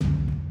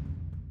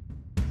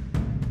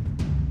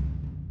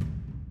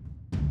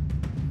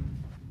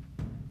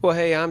Well,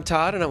 hey, I'm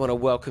Todd, and I want to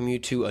welcome you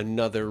to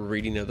another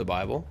reading of the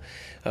Bible.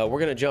 We're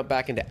going to jump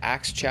back into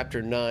Acts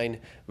chapter 9,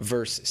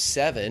 verse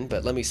 7,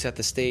 but let me set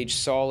the stage.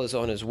 Saul is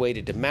on his way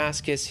to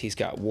Damascus. He's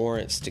got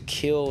warrants to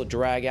kill,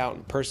 drag out,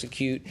 and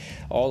persecute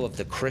all of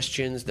the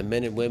Christians, the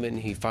men and women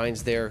he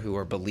finds there who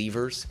are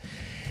believers.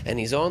 And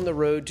he's on the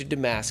road to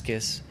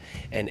Damascus,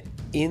 and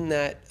in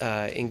that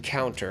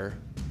encounter,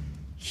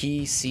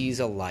 he sees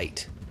a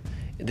light.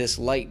 This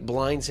light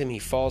blinds him. He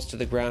falls to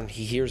the ground.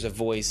 He hears a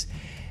voice.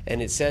 And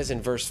it says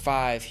in verse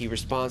 5, he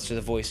responds to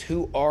the voice,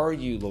 "Who are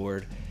you,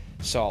 Lord?"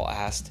 Saul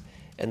asked.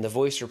 And the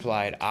voice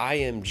replied, "I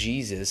am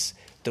Jesus,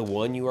 the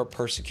one you are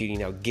persecuting.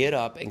 Now get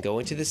up and go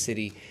into the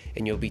city,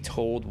 and you'll be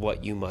told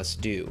what you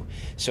must do."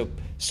 So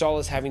Saul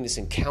is having this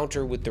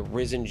encounter with the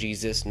risen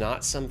Jesus,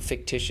 not some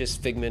fictitious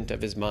figment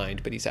of his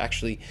mind, but he's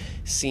actually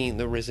seeing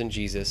the risen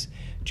Jesus.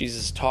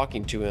 Jesus is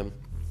talking to him.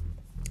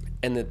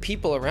 And the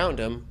people around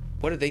him,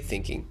 what are they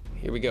thinking?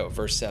 Here we go,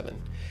 verse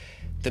 7.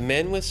 The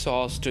men with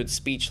Saul stood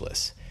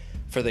speechless,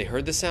 for they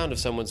heard the sound of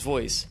someone's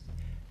voice,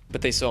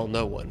 but they saw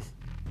no one.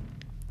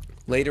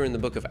 Later in the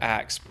book of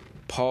Acts,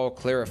 Paul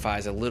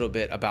clarifies a little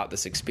bit about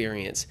this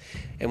experience,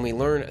 and we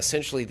learn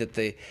essentially that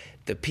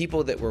the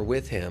people that were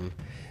with him,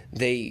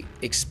 they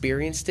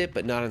experienced it,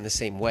 but not in the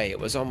same way. It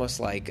was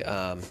almost like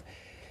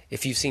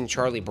if you've seen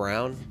Charlie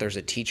Brown, there's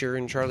a teacher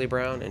in Charlie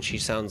Brown, and she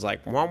sounds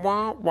like wah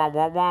wah wah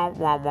wah wah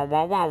wah wah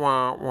wah wah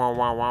wah wah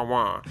wah wah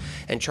wah.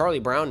 And Charlie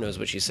Brown knows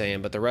what she's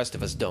saying, but the rest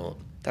of us don't.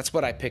 That's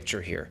what I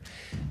picture here.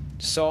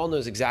 Saul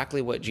knows exactly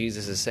what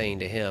Jesus is saying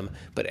to him,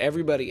 but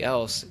everybody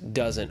else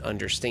doesn't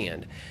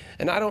understand.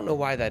 And I don't know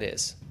why that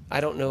is.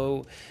 I don't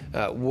know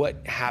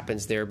what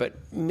happens there, but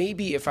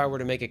maybe if I were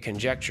to make a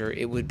conjecture,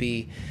 it would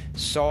be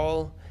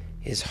Saul,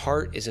 his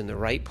heart is in the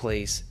right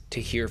place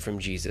to hear from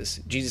Jesus.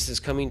 Jesus is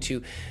coming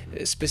to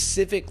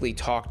specifically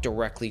talk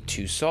directly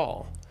to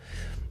Saul.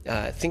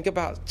 Think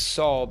about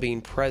Saul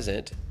being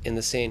present in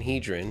the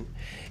Sanhedrin,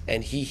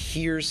 and he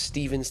hears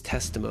Stephen's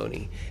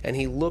testimony, and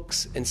he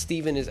looks, and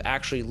Stephen is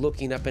actually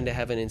looking up into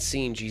heaven and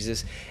seeing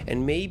Jesus,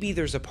 and maybe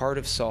there's a part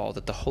of Saul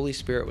that the Holy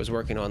Spirit was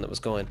working on that was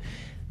going,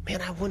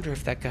 man, I wonder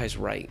if that guy's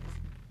right.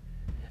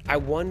 I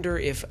wonder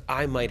if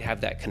I might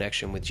have that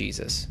connection with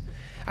Jesus.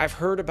 I've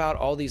heard about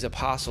all these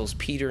apostles,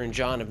 Peter and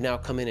John, have now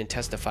come in and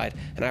testified,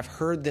 and I've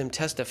heard them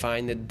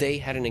testifying that they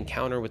had an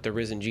encounter with the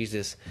risen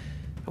Jesus.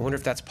 I wonder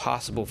if that's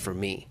possible for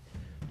me.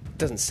 It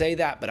doesn't say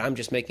that, but I'm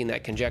just making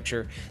that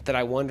conjecture that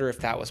I wonder if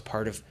that was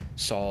part of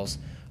Saul's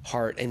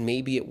heart, and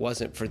maybe it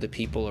wasn't for the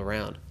people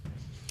around.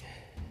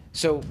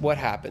 So what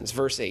happens?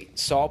 Verse 8,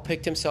 Saul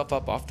picked himself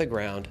up off the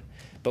ground,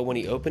 but when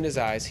he opened his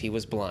eyes, he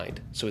was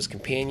blind. So his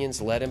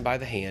companions led him by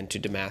the hand to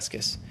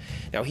Damascus.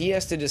 Now he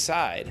has to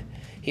decide,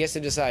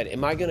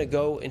 am I going to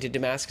go into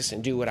Damascus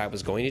and do what I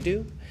was going to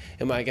do?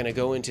 Am I going to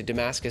go into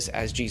Damascus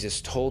as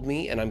Jesus told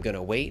me and I'm going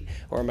to wait?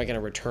 Or am I going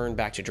to return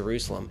back to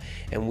Jerusalem?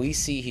 And we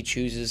see he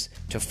chooses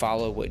to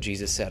follow what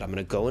Jesus said. I'm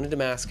going to go into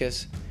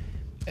Damascus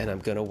and I'm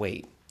going to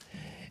wait.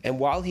 And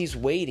while he's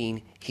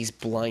waiting, he's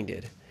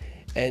blinded.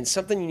 And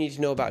something you need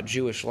to know about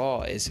Jewish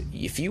law is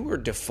if you were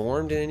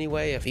deformed in any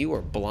way, if you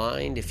were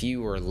blind, if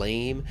you were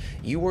lame,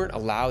 you weren't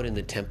allowed in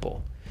the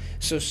temple.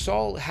 So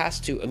Saul has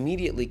to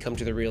immediately come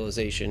to the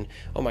realization,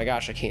 oh my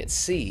gosh, I can't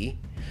see.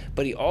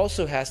 But he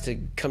also has to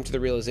come to the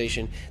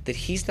realization that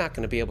he's not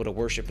going to be able to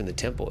worship in the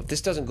temple. If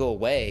this doesn't go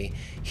away,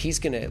 he's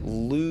going to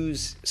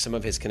lose some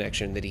of his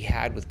connection that he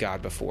had with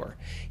God before.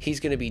 He's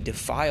going to be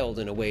defiled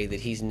in a way that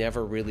he's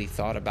never really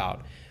thought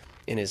about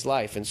in his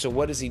life. And so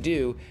what does he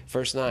do?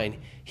 Verse 9,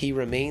 he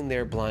remained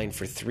there blind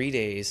for 3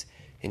 days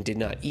and did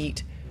not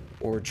eat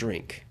or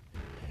drink.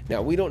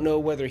 Now, we don't know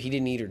whether he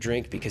didn't eat or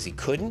drink because he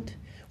couldn't.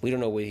 We don't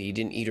know whether he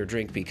didn't eat or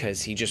drink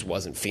because he just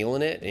wasn't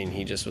feeling it and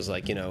he just was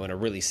like, in a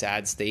really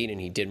sad state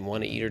and he didn't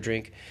want to eat or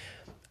drink.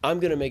 I'm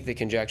going to make the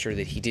conjecture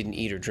that he didn't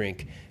eat or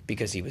drink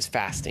because he was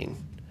fasting,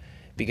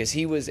 because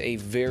he was a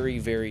very,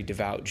 very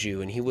devout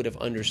Jew and he would have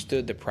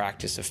understood the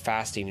practice of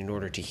fasting in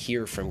order to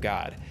hear from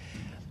God.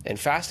 And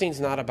fasting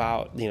is not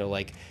about,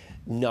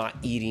 not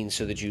eating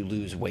so that you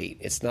lose weight.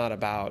 It's not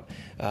about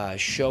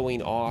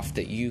showing off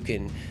that you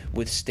can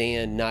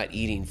withstand not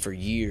eating for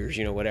years,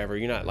 whatever.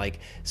 You're not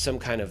like some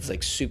kind of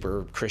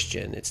super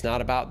Christian. It's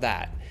not about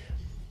that.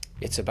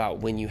 It's about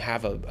when you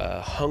have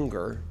a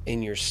hunger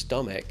in your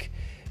stomach,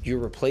 you're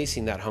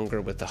replacing that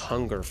hunger with the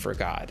hunger for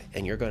God.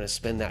 And you're going to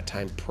spend that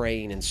time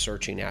praying and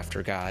searching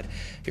after God.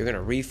 You're going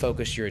to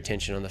refocus your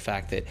attention on the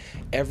fact that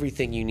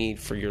everything you need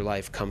for your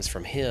life comes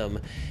from Him,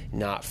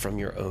 not from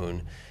your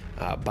own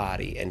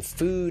body. And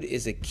food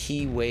is a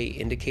key way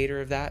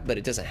indicator of that, but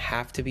it doesn't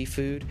have to be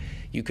food.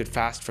 You could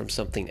fast from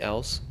something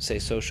else, say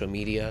social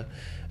media.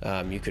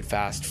 You could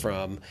fast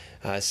from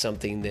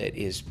something that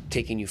is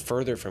taking you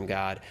further from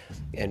God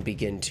and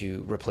begin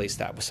to replace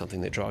that with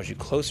something that draws you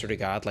closer to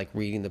God, like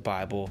reading the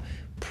Bible,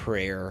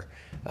 prayer,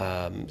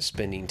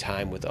 spending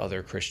time with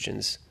other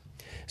Christians.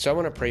 So I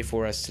want to pray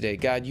for us today.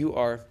 God, you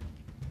are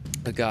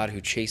a God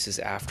who chases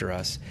after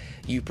us.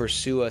 You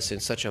pursue us in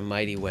such a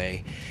mighty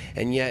way.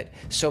 And yet,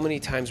 so many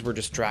times we're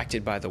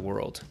distracted by the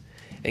world.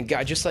 And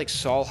God, just like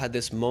Saul had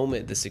this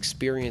moment, this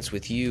experience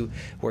with you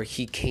where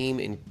he came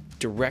in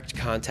direct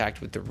contact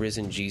with the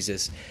risen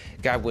Jesus,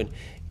 God, when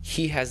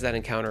he has that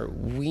encounter,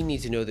 we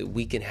need to know that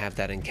we can have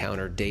that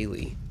encounter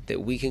daily, that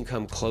we can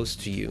come close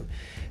to you.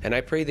 And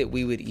I pray that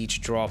we would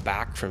each draw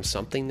back from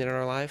something in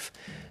our life.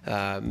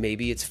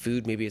 Maybe it's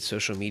food, maybe it's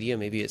social media,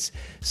 maybe it's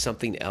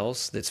something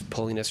else that's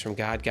pulling us from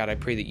God. God, I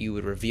pray that you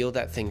would reveal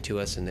that thing to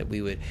us and that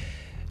we would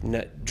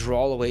not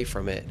draw away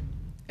from it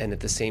and at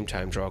the same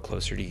time draw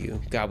closer to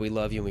you. God, we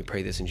love you and we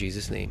pray this in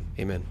Jesus' name.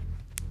 Amen.